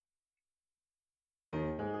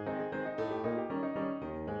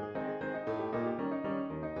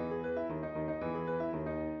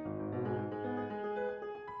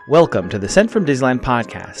Welcome to the Sent from Disneyland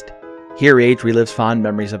podcast. Here Age relives fond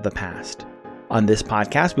memories of the past. On this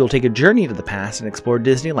podcast, we will take a journey to the past and explore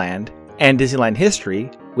Disneyland and Disneyland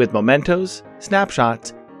history with mementos,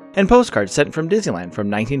 snapshots, and postcards sent from Disneyland from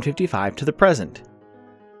 1955 to the present.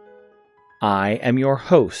 I am your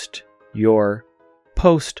host, your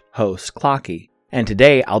post-host, Clocky, and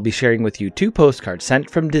today I'll be sharing with you 2 postcards sent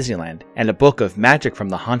from Disneyland and a book of magic from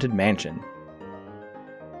the Haunted Mansion.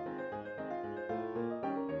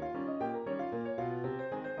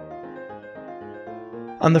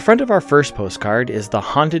 On the front of our first postcard is the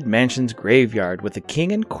Haunted Mansion's graveyard with the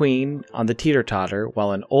king and queen on the teeter-totter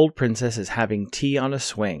while an old princess is having tea on a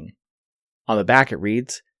swing. On the back it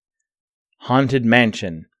reads, Haunted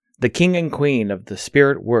Mansion, the king and queen of the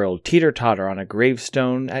spirit world teeter-totter on a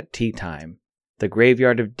gravestone at tea time. The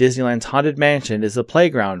graveyard of Disneyland's Haunted Mansion is the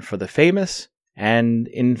playground for the famous and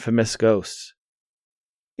infamous ghosts.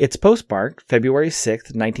 It's postmarked February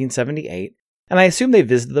 6th, 1978, and I assume they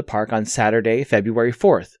visited the park on Saturday, February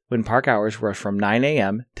 4th, when park hours were from 9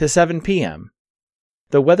 a.m. to 7 p.m.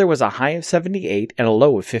 The weather was a high of 78 and a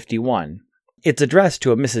low of 51. It's addressed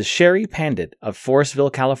to a Mrs. Sherry Pandit of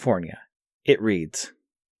Forestville, California. It reads,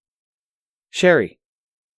 Sherry,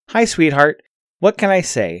 hi sweetheart. What can I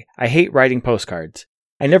say? I hate writing postcards.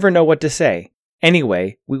 I never know what to say.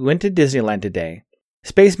 Anyway, we went to Disneyland today.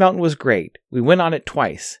 Space Mountain was great. We went on it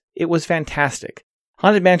twice. It was fantastic.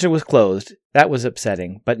 Haunted Mansion was closed. That was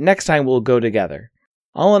upsetting, but next time we'll go together.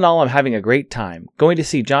 All in all, I'm having a great time. Going to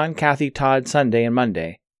see John, Kathy, Todd Sunday and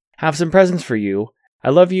Monday. Have some presents for you. I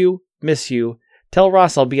love you. Miss you. Tell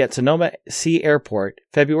Ross I'll be at Sonoma Sea Airport,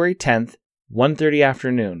 February 10th, 1:30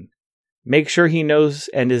 afternoon. Make sure he knows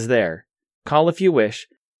and is there. Call if you wish.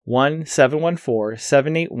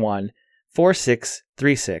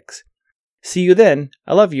 1-714-781-4636. See you then.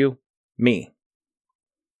 I love you. Me.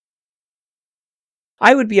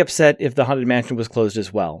 I would be upset if the Haunted Mansion was closed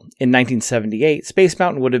as well. In 1978, Space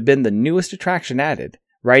Mountain would have been the newest attraction added.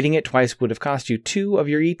 Riding it twice would have cost you 2 of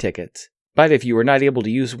your e-tickets. But if you were not able to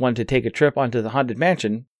use one to take a trip onto the Haunted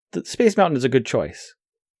Mansion, the Space Mountain is a good choice.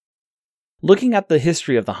 Looking at the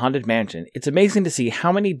history of the Haunted Mansion, it's amazing to see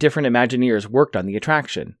how many different Imagineers worked on the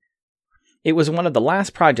attraction. It was one of the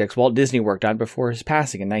last projects Walt Disney worked on before his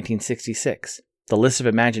passing in 1966. The list of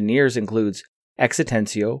Imagineers includes X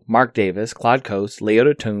Atencio, Mark Davis, Claude Coates,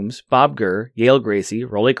 Leota Toombs, Bob Gurr, Yale Gracie,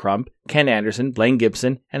 Rolly Crump, Ken Anderson, Blaine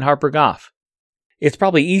Gibson, and Harper Goff. It's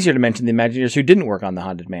probably easier to mention the Imagineers who didn't work on the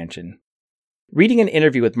Haunted Mansion. Reading an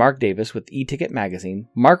interview with Mark Davis with E-Ticket magazine,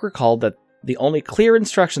 Mark recalled that the only clear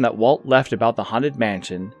instruction that Walt left about the Haunted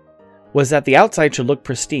Mansion was that the outside should look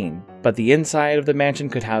pristine, but the inside of the mansion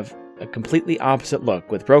could have a completely opposite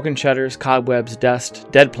look with broken shutters, cobwebs, dust,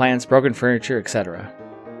 dead plants, broken furniture, etc.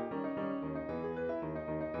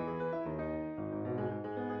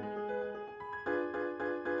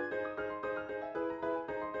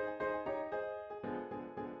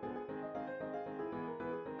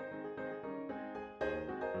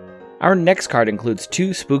 Our next card includes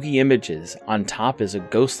 2 spooky images. On top is a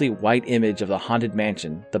ghostly white image of the Haunted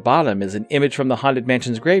Mansion. The bottom is an image from the Haunted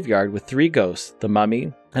Mansion's graveyard with 3 ghosts, the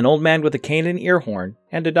mummy, an old man with a cane and ear horn,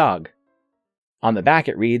 and a dog. On the back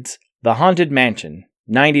it reads, The Haunted Mansion.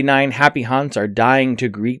 99 happy haunts are dying to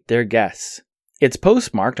greet their guests. It's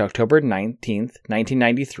postmarked October 19th,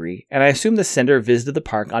 1993, and I assume the sender visited the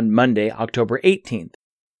park on Monday, October 18th,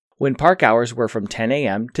 when park hours were from 10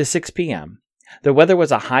 a.m. to 6 p.m. The weather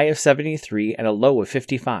was a high of 73 and a low of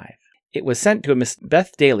 55. It was sent to a Miss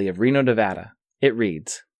Beth Daly of Reno, Nevada. It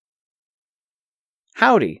reads,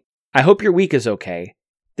 Howdy. I hope your week is okay.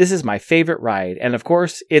 This is my favorite ride, and of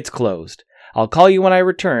course, it's closed. I'll call you when I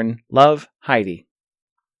return. Love, Heidi.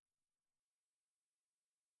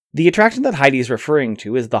 The attraction that Heidi is referring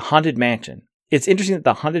to is the Haunted Mansion. It's interesting that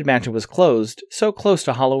the Haunted Mansion was closed so close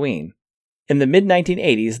to Halloween. In the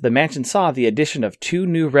mid-1980s, the mansion saw the addition of 2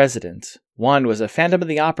 new residents. One was a Phantom of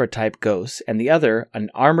the Opera type ghost, and the other an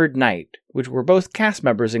armored knight, which were both cast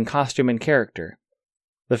members in costume and character.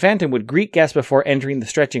 The Phantom would greet guests before entering the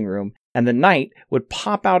stretching room, and the knight would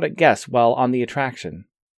pop out at guests while on the attraction.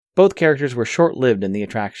 Both characters were short-lived in the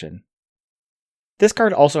attraction. This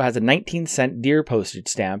card also has a 19-cent deer postage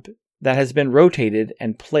stamp that has been rotated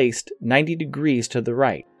and placed 90 degrees to the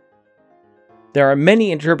right. There are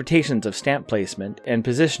many interpretations of stamp placement and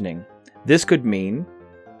positioning. This could mean,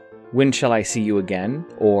 when shall I see you again?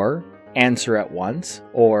 Or, answer at once?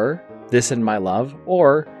 Or, this and my love?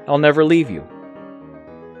 Or, I'll never leave you.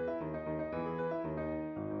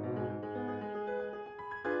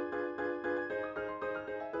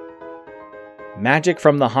 Magic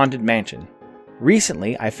from the Haunted Mansion.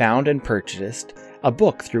 Recently, I found and purchased a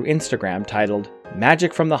book through Instagram titled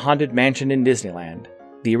Magic from the Haunted Mansion in Disneyland.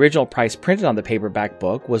 The original price printed on the paperback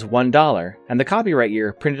book was $1, and the copyright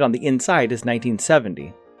year printed on the inside is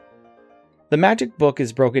 1970. The magic book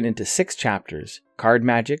is broken into 6 chapters: card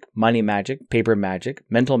magic, money magic, paper magic,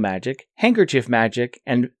 mental magic, handkerchief magic,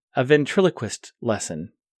 and a ventriloquist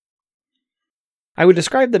lesson. I would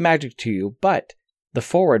describe the magic to you, but the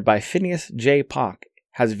foreword by Phineas J. Pock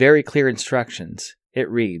has very clear instructions. It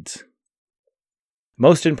reads,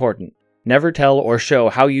 "Most important, never tell or show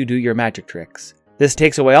how you do your magic tricks. This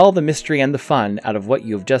takes away all the mystery and the fun out of what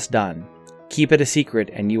you have just done. Keep it a secret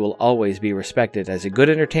and you will always be respected as a good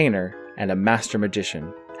entertainer and a master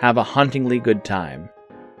magician. Have a hauntingly good time."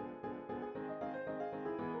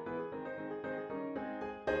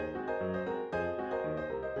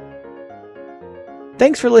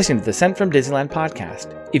 Thanks for listening to the Sent from Disneyland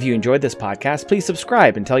podcast. If you enjoyed this podcast, please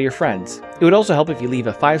subscribe and tell your friends. It would also help if you leave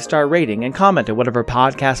a 5-star rating and comment at whatever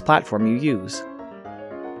podcast platform you use.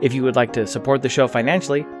 If you would like to support the show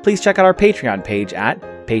financially, please check out our Patreon page at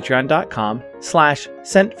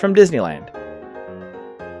patreon.com/sentfromdisneyland.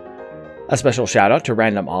 A special shout out to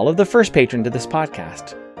Random Olive, the first patron to this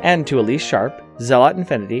podcast, and to Elise Sharp, Zealot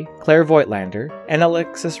Infinity, Claire Voigtlander, and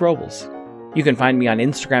Alexis Robles. You can find me on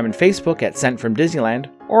Instagram and Facebook at Sent From Disneyland,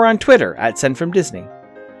 or on Twitter at Sent From Disney.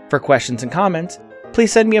 For questions and comments,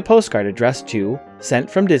 please send me a postcard addressed to Sent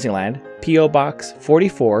From Disneyland, P.O. Box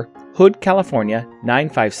 44, Hood, California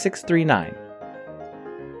 95639.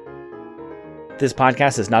 This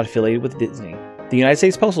podcast is not affiliated with Disney, the United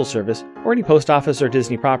States Postal Service, or any post office or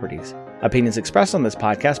Disney properties. Opinions expressed on this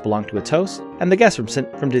podcast belong to its host and the guests from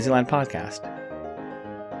Sent From Disneyland podcast.